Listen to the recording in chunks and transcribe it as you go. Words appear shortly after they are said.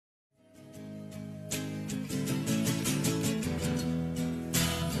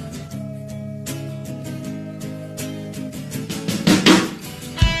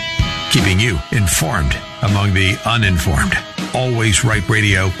keeping you informed among the uninformed. Always Right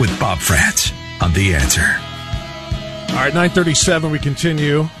Radio with Bob Frantz on The Answer. All right, 9:37, we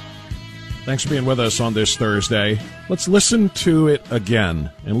continue. Thanks for being with us on this Thursday. Let's listen to it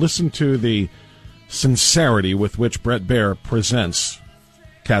again and listen to the sincerity with which Bret Baier presents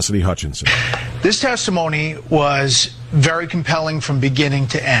Cassidy Hutchinson. This testimony was very compelling from beginning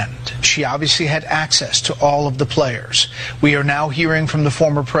to end. She obviously had access to all of the players. We are now hearing from the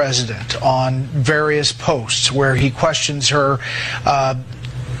former president on various posts where he questions her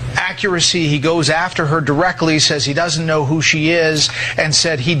accuracy. He goes after her directly, says he doesn't know who she is, and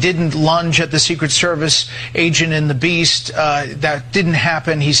said he didn't lunge at the Secret Service agent in the Beast. That didn't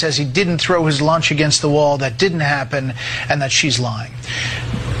happen. He says he didn't throw his lunch against the wall. That didn't happen, and that she's lying.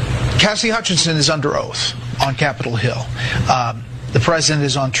 Cassidy Hutchinson is under oath on Capitol Hill. The president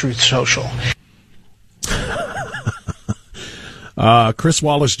is on Truth Social. Chris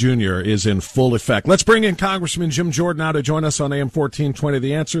Wallace Jr. is in full effect. Let's bring in Congressman Jim Jordan now to join us on AM 1420.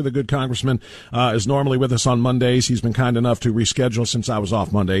 The Answer. The good congressman is normally with us on Mondays. He's been kind enough to reschedule since I was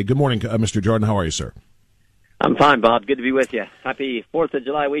off Monday. Good morning, Mr. Jordan. How are you, sir? I'm fine, Bob. Good to be with you. Happy 4th of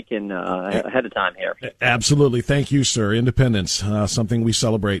July weekend ahead of time here. Absolutely. Thank you, sir. Independence, something we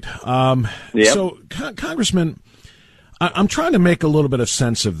celebrate. Yep. So, Congressman, I'm trying to make a little bit of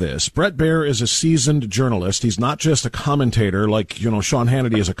sense of this. Bret Baier is a seasoned journalist. He's not just a commentator like, Sean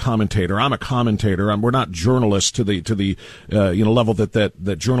Hannity is a commentator. I'm a commentator. We're not journalists to the level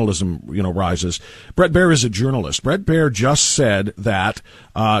that journalism, rises. Bret Baier is a journalist. Bret Baier just said that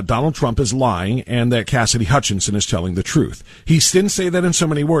Donald Trump is lying and that Cassidy Hutchinson is telling the truth. He didn't say that in so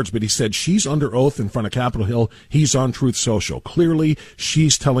many words, but he said she's under oath in front of Capitol Hill. He's on Truth Social. Clearly,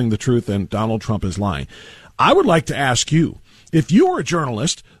 she's telling the truth and Donald Trump is lying. I would like to ask you, if you were a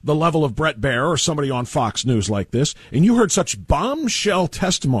journalist, the level of Bret Baier or somebody on Fox News like this, and you heard such bombshell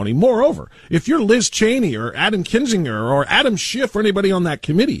testimony, moreover, if you're Liz Cheney or Adam Kinzinger or Adam Schiff or anybody on that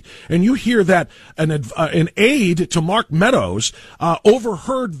committee, and you hear that an aide to Mark Meadows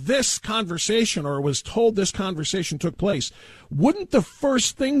overheard this conversation or was told this conversation took place, wouldn't the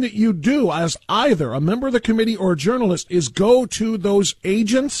first thing that you do as either a member of the committee or a journalist is go to those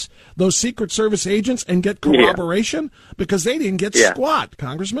agents, those Secret Service agents, and get corroboration? Because they didn't get squat,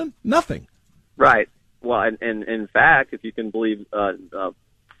 Congressman. Nothing. Right. Well, and in fact, if you can believe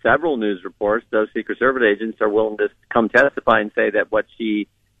several news reports, those Secret Service agents are willing to come testify and say that what she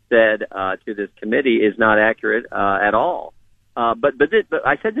said to this committee is not accurate at all. But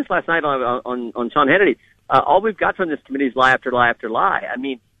I said this last night on Sean Hannity. All we've got from this committee is lie after lie after lie. I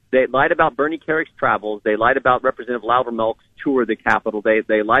mean, they lied about Bernie Kerrick's travels. They lied about Representative Loudermilk's tour of the Capitol.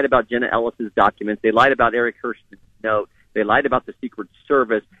 They lied about Jenna Ellis's documents. They lied about Eric Hirsch's note. They lied about the Secret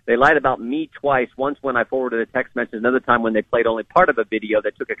Service. They lied about me twice, once when I forwarded a text message, another time when they played only part of a video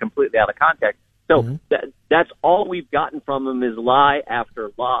that took it completely out of context. So that's all we've gotten from them is lie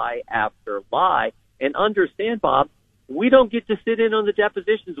after lie after lie. And understand, Bob, we don't get to sit in on the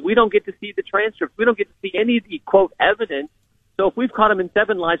depositions. We don't get to see the transcripts. We don't get to see any of the, quote, evidence. So if we've caught them in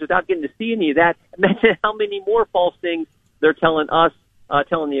 7 lies without getting to see any of that, imagine how many more false things they're telling us,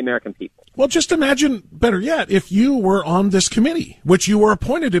 telling the American people. Well, just imagine, better yet, if you were on this committee, which you were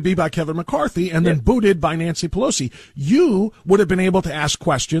appointed to be by Kevin McCarthy and then booted by Nancy Pelosi. You would have been able to ask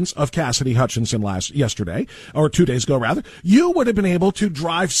questions of Cassidy Hutchinson yesterday, or 2 days ago, rather. You would have been able to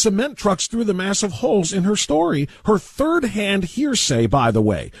drive cement trucks through the massive holes in her story, her third-hand hearsay, by the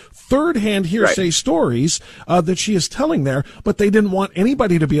way. Third-hand hearsay stories that she is telling there, but they didn't want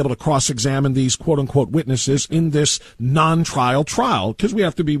anybody to be able to cross-examine these quote-unquote witnesses in this non-trial trial, because we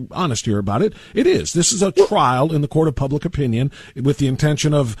have to be honest here about it. It is. This is a trial in the court of public opinion with the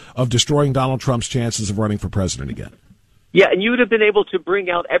intention of destroying Donald Trump's chances of running for president again. Yeah, and you would have been able to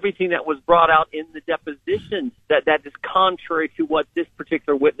bring out everything that was brought out in the depositions that is contrary to what this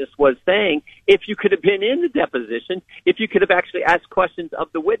particular witness was saying. If you could have been in the deposition, if you could have actually asked questions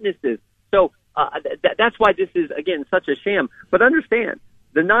of the witnesses. So that's why this is, again, such a sham. But understand,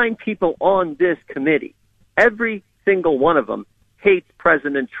 the 9 people on this committee, every single one of them hates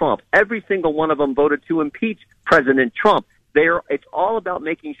President Trump. Every single one of them voted to impeach President Trump. It's all about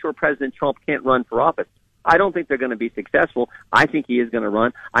making sure President Trump can't run for office. I don't think they're going to be successful. I think he is going to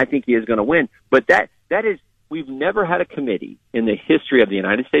run. I think he is going to win. But that is, we've never had a committee in the history of the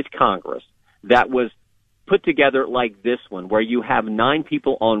United States Congress that was put together like this one, where you have 9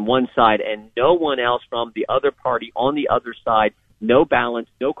 people on one side and no one else from the other party on the other side. No balance,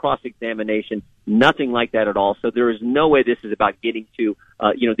 no cross-examination, nothing like that at all. So there is no way this is about getting to,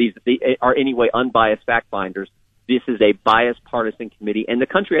 these are anyway unbiased fact finders. this is a biased partisan committee, and the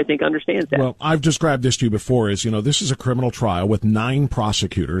country, I think, understands that. Well, I've described this to you before as, this is a criminal trial with 9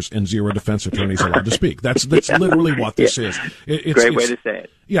 prosecutors and 0 defense attorneys allowed to speak. That's literally what this is. It's great way to say it.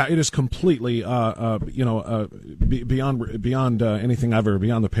 Yeah, it is completely, beyond anything I've ever,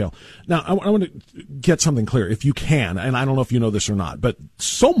 beyond the pale. Now, I want to get something clear, if you can, and I don't know if you know this or not, but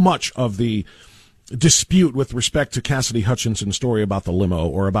so much of the dispute with respect to Cassidy Hutchinson's story about the limo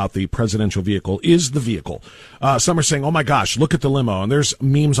or about the presidential vehicle is the vehicle. Some are saying, oh my gosh, look at the limo. And there's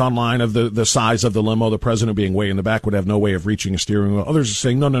memes online of the size of the limo, the president being way in the back would have no way of reaching a steering wheel. Others are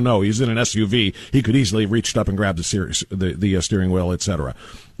saying, no, he's in an SUV. He could easily have reached up and grabbed the steering wheel, etc.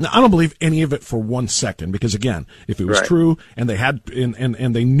 Now, I don't believe any of it for 1 second, because again, if it was true and they had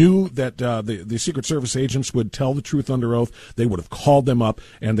and they knew that the Secret Service agents would tell the truth under oath, they would have called them up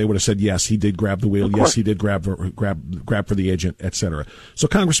and they would have said, yes, he did grab the wheel. Yes, he did grab for the agent, etc. So,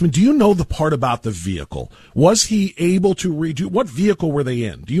 Congressman, do you know the part about the vehicle? Was he able to read you? What vehicle were they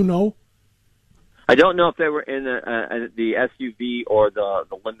in? Do you know? I don't know if they were in the SUV or the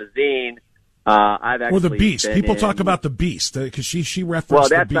limousine. I've actually or the Beast. People talk about the Beast because she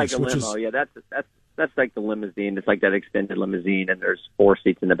referenced the Beast. Well, that's like a limo. Yeah, that's like the limousine. It's like that extended limousine, and there's 4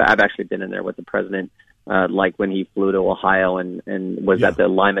 seats in the back. I've actually been in there with the president, like when he flew to Ohio and was at the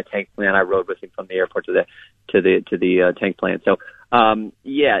Lima tank plant. I rode with him from the airport to the tank plant. So, I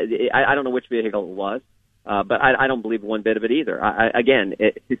don't know which vehicle it was. But I don't believe one bit of it either.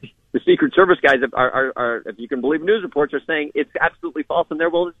 The Secret Service guys are, if you can believe news reports, are saying it's absolutely false, and they're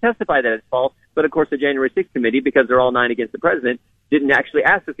willing to testify that it's false. But of course, the January 6th committee, because they're all 9 against the president, didn't actually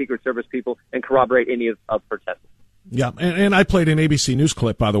ask the Secret Service people and corroborate any of her testimony. Yeah, and I played an ABC News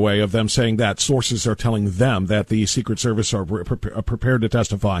clip, by the way, of them saying that sources are telling them that the Secret Service are prepared to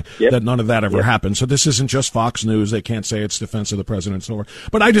testify that none of that ever happened. So this isn't just Fox News. They can't say it's defense of the president.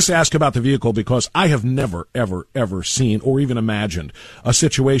 But I just ask about the vehicle because I have never, ever, ever seen or even imagined a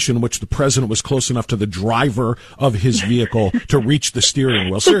situation in which the president was close enough to the driver of his vehicle to reach the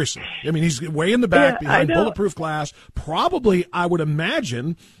steering wheel. Seriously. I mean, he's way in the back behind bulletproof glass. Probably, I would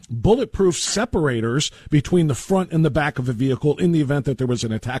imagine, bulletproof separators between the front and the back of the vehicle in the event that there was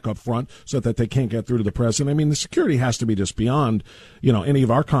an attack up front so that they can't get through to the president. I mean, the security has to be just beyond, any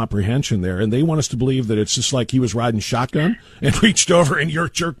of our comprehension there. And they want us to believe that it's just like he was riding shotgun and reached over and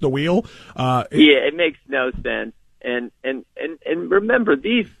jerked the wheel. It makes no sense. And remember,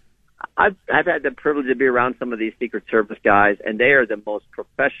 I've had the privilege to be around some of these Secret Service guys, and they are the most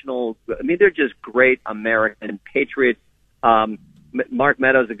professional. I mean, they're just great American patriots. Mark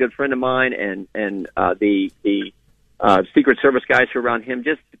Meadows, a good friend of mine, and the Secret Service guys who are around him,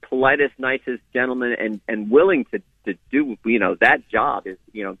 just politest, nicest gentlemen, and willing to do that job. Is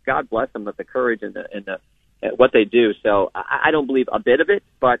God bless them with the courage and the what they do. So I don't believe a bit of it,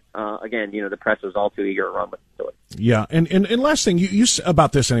 but again, the press was all too eager to run with the story. Yeah, and last thing you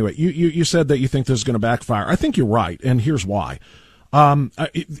about this anyway. You said that you think this is going to backfire. I think you're right, and here's why.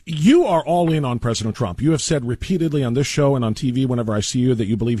 You are all in on President Trump. You have said repeatedly on this show and on TV whenever I see you that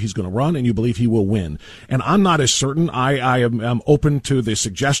you believe he's going to run and you believe he will win. And I'm not as certain. I am open to the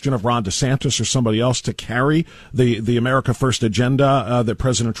suggestion of Ron DeSantis or somebody else to carry the America First agenda that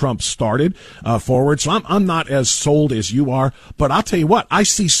President Trump started forward. So I'm not as sold as you are. But I'll tell you what, I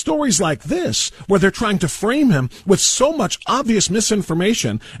see stories like this where they're trying to frame him with so much obvious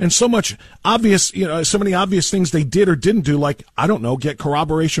misinformation and so much obvious, so many obvious things they did or didn't do, like, I don't know, get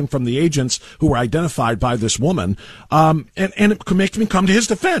corroboration from the agents who were identified by this woman, and it could make me come to his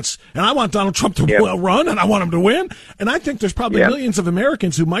defense. And I want Donald Trump to run, and I want him to win. And I think there's probably millions of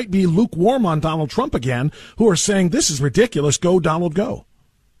Americans who might be lukewarm on Donald Trump again, who are saying, this is ridiculous, go, Donald, go.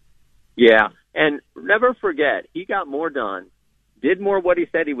 Yeah, and never forget, he got more done, did more what he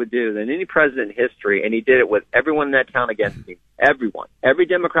said he would do than any president in history, and he did it with everyone in that town against him. Everyone. Every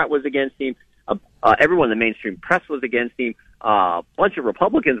Democrat was against him. Everyone in the mainstream press was against him. A bunch of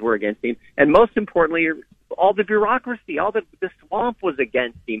Republicans were against him. And most importantly, all the bureaucracy, all the swamp was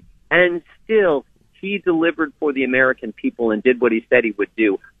against him. And still, he delivered for the American people and did what he said he would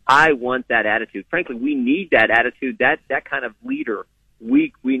do. I want that attitude. Frankly, we need that attitude, that kind of leader.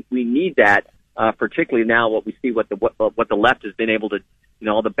 We need that, particularly now what we see what the left has been able to,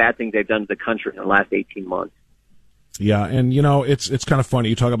 all the bad things they've done to the country in the last 18 months. Yeah, and it's kind of funny.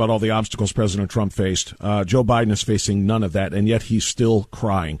 You talk about all the obstacles President Trump faced. Joe Biden is facing none of that, and yet he's still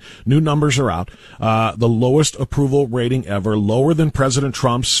crying. New numbers are out. The lowest approval rating ever, lower than President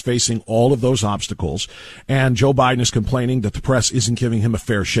Trump's, facing all of those obstacles. And Joe Biden is complaining that the press isn't giving him a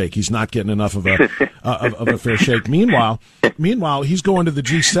fair shake. He's not getting enough of a of a fair shake. Meanwhile, he's going to the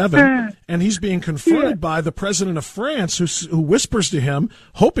G7, and he's being confronted by the president of France, who whispers to him,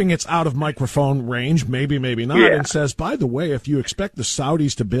 hoping it's out of microphone range, maybe not, and says, by the way, if you expect the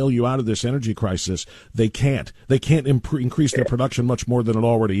Saudis to bail you out of this energy crisis, they can't. They can't increase their production much more than it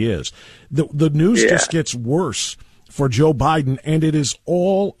already is. The news just gets worse for Joe Biden, and it is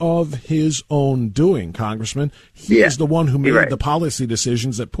all of his own doing, Congressman. He is the one who made the policy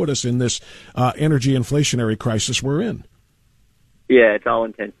decisions that put us in this energy inflationary crisis we're in. Yeah, it's all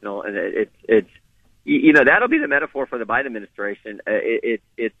intentional, and it's that'll be the metaphor for the Biden administration.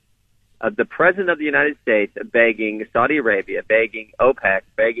 It's the president of the United States begging Saudi Arabia, begging OPEC,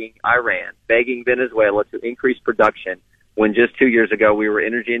 begging Iran, begging Venezuela to increase production when just 2 years ago we were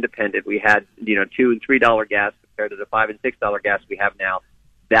energy independent. We had, $2 and $3 gas compared to the $5 and $6 gas we have now.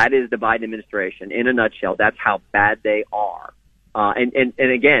 That is the Biden administration in a nutshell. That's how bad they are. And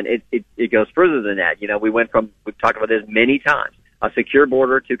again, it goes further than that. We've talked about this many times. A secure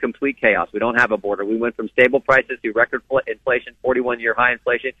border to complete chaos. We don't have a border. We went from stable prices to record inflation, 41-year high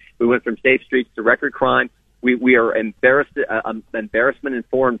inflation. We went from safe streets to record crime. We are embarrassment in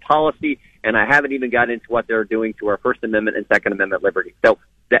foreign policy, and I haven't even got into what they're doing to our First Amendment and Second Amendment liberty. So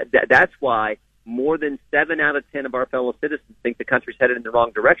that's why more than 7 out of 10 of our fellow citizens think the country's headed in the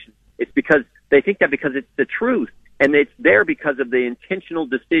wrong direction. It's because they think that because it's the truth, and it's there because of the intentional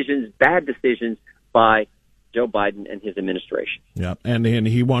decisions, bad decisions by Joe Biden and his administration. Yeah, and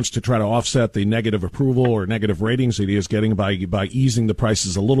he wants to try to offset the negative approval or negative ratings that he is getting by easing the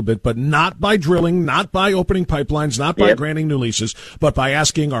prices a little bit, but not by drilling, not by opening pipelines, not by granting new leases, but by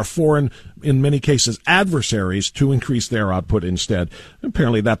asking our foreign, in many cases, adversaries to increase their output instead.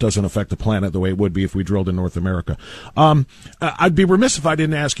 Apparently that doesn't affect the planet the way it would be if we drilled in North America. I'd be remiss if I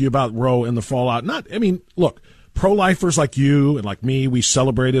didn't ask you about Roe and the fallout. Look, pro-lifers like you and like me, we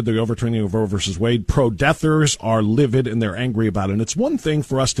celebrated the overturning of Roe versus Wade. Pro-deathers are livid and they're angry about it. And it's one thing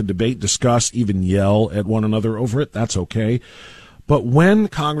for us to debate, discuss, even yell at one another over it. That's okay. But when,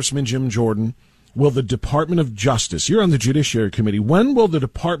 Congressman Jim Jordan, will the Department of Justice, you're on the Judiciary Committee, when will the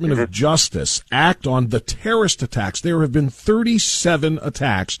Department of Justice act on the terrorist attacks? There have been 37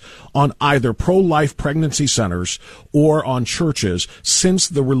 attacks on either pro-life pregnancy centers or on churches since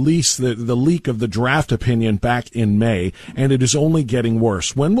the release, the leak of the draft opinion back in May, and it is only getting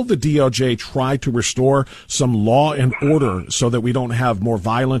worse. When will the DOJ try to restore some law and order so that we don't have more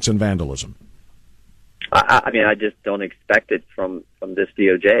violence and vandalism? I just don't expect it from this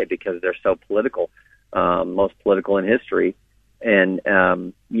DOJ because they're so political, most political in history. And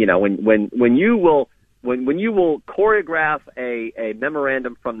when you will choreograph a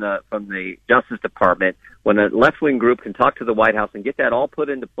memorandum from the Justice Department, when a left-wing group can talk to the White House and get that all put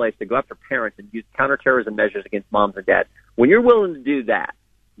into place to go after parents and use counterterrorism measures against moms and dads, when you're willing to do that,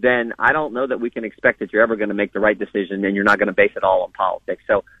 then I don't know that we can expect that you're ever going to make the right decision and you're not going to base it all on politics.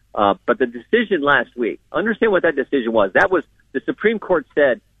 So, but the decision last week, understand what that decision was. That was the Supreme Court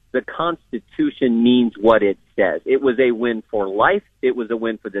said the Constitution means what it says. It was a win for life. It was a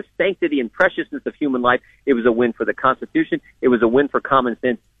win for the sanctity and preciousness of human life. It was a win for the Constitution. It was a win for common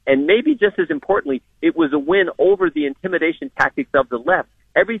sense. And maybe just as importantly, it was a win over the intimidation tactics of the left.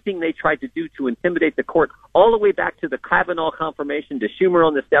 Everything they tried to do to intimidate the court, all the way back to the Kavanaugh confirmation, to Schumer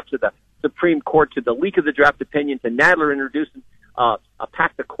on the steps of the Supreme Court, to the leak of the draft opinion, to Nadler introducing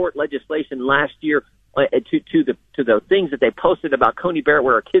pack the court legislation last year, to the things that they posted about Coney Barrett,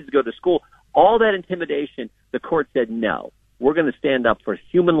 where our kids go to school. All that intimidation, the court said no. We're going to stand up for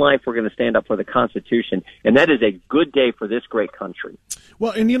human life. We're going to stand up for the Constitution. And that is a good day for this great country.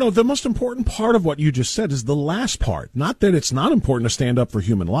 Well, and the most important part of what you just said is the last part. Not that it's not important to stand up for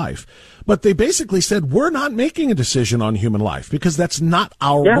human life, but they basically said we're not making a decision on human life because that's not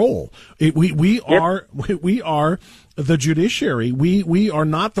our role. We are the judiciary. We are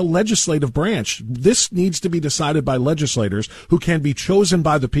not the legislative branch. This needs to be decided by legislators who can be chosen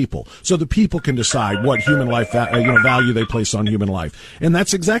by the people, so the people can decide what human life value they place on human life. And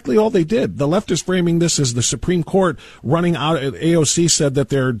that's exactly all they did. The left is framing this as the Supreme Court running out. AOC said that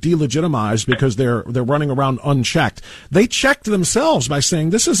they're delegitimized because they're running around unchecked. They checked themselves by saying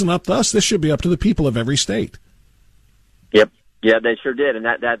this isn't up to us. This should be up to the people of every state. Yep. Yeah, they sure did, and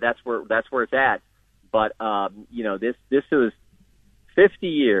that's where it's at. But this was 50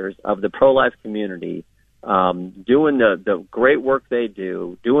 years of the pro-life community doing the great work they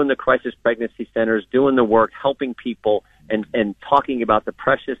do, doing the crisis pregnancy centers, doing the work, helping people, and talking about the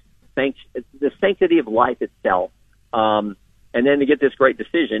the sanctity of life itself. And then to get this great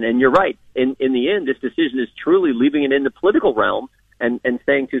decision. And you're right. In the end, this decision is truly leaving it in the political realm and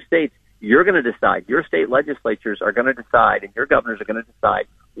saying to states, you're going to decide. Your state legislatures are going to decide, and your governors are going to decide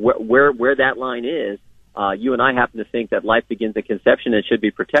where that line is. You and I happen to think that life begins at conception and should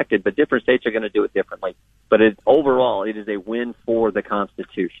be protected, but different states are going to do it differently. But overall, it is a win for the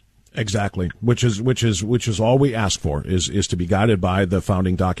Constitution. Exactly, which is all we ask for is to be guided by the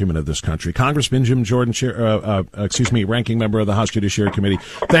founding document of this country. Congressman Jim Jordan, ranking member of the House Judiciary Committee.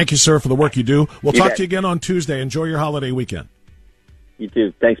 Thank you, sir, for the work you do. We'll talk to you again on Tuesday. Enjoy your holiday weekend. You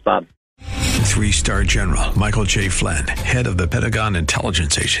too. Thanks, Bob. 3-star General Michael J. Flynn, head of the Pentagon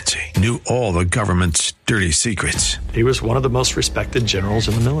Intelligence Agency, knew all the government's dirty secrets. He was one of the most respected generals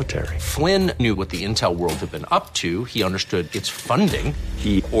in the military. Flynn knew what the intel world had been up to. He understood its funding.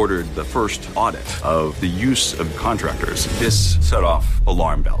 He ordered the first audit of the use of contractors. This set off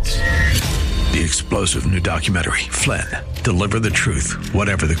alarm bells. The explosive new documentary, Flynn, Deliver the Truth,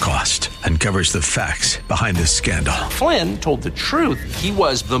 Whatever the Cost, uncovers the facts behind this scandal. Flynn told the truth. He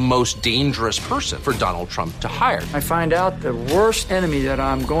was the most dangerous person for Donald Trump to hire. I find out the worst enemy that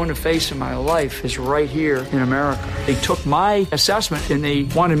I'm going to face in my life is right here in America. They took my assessment and they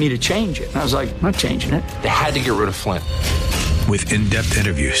wanted me to change it. And I was like, I'm not changing it. They had to get rid of Flynn. With in-depth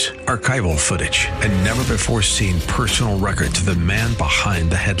interviews, archival footage, and never-before-seen personal records of the man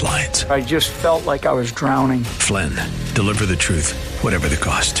behind the headlines. I just felt like I was drowning. Flynn, Deliver the Truth, Whatever the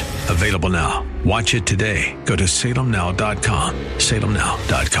Cost. Available now. Watch it today. Go to salemnow.com.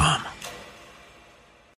 salemnow.com.